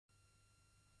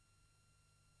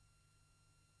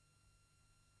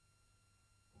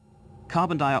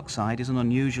Carbon dioxide is an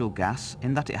unusual gas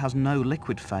in that it has no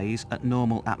liquid phase at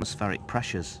normal atmospheric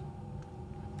pressures.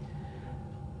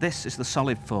 This is the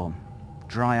solid form,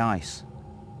 dry ice.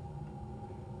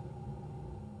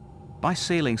 By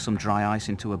sealing some dry ice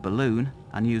into a balloon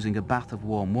and using a bath of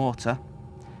warm water,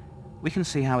 we can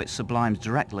see how it sublimes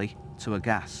directly to a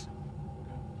gas.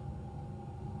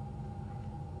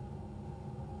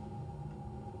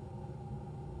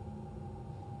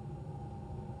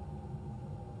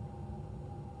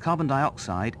 Carbon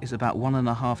dioxide is about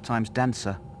 1.5 times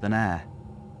denser than air.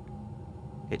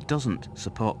 It doesn't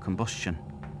support combustion.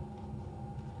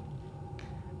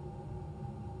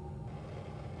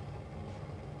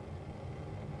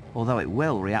 Although it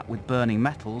will react with burning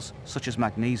metals such as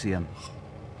magnesium.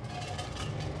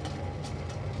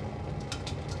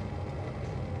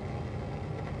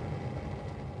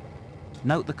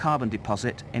 Note the carbon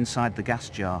deposit inside the gas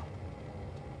jar.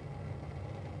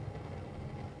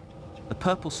 The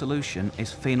purple solution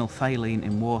is phenolphthalein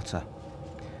in water.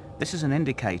 This is an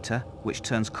indicator which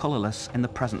turns colourless in the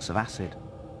presence of acid.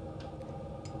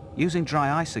 Using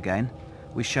dry ice again,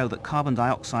 we show that carbon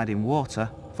dioxide in water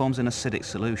forms an acidic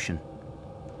solution.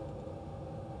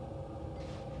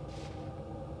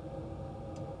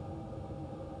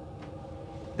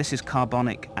 This is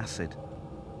carbonic acid.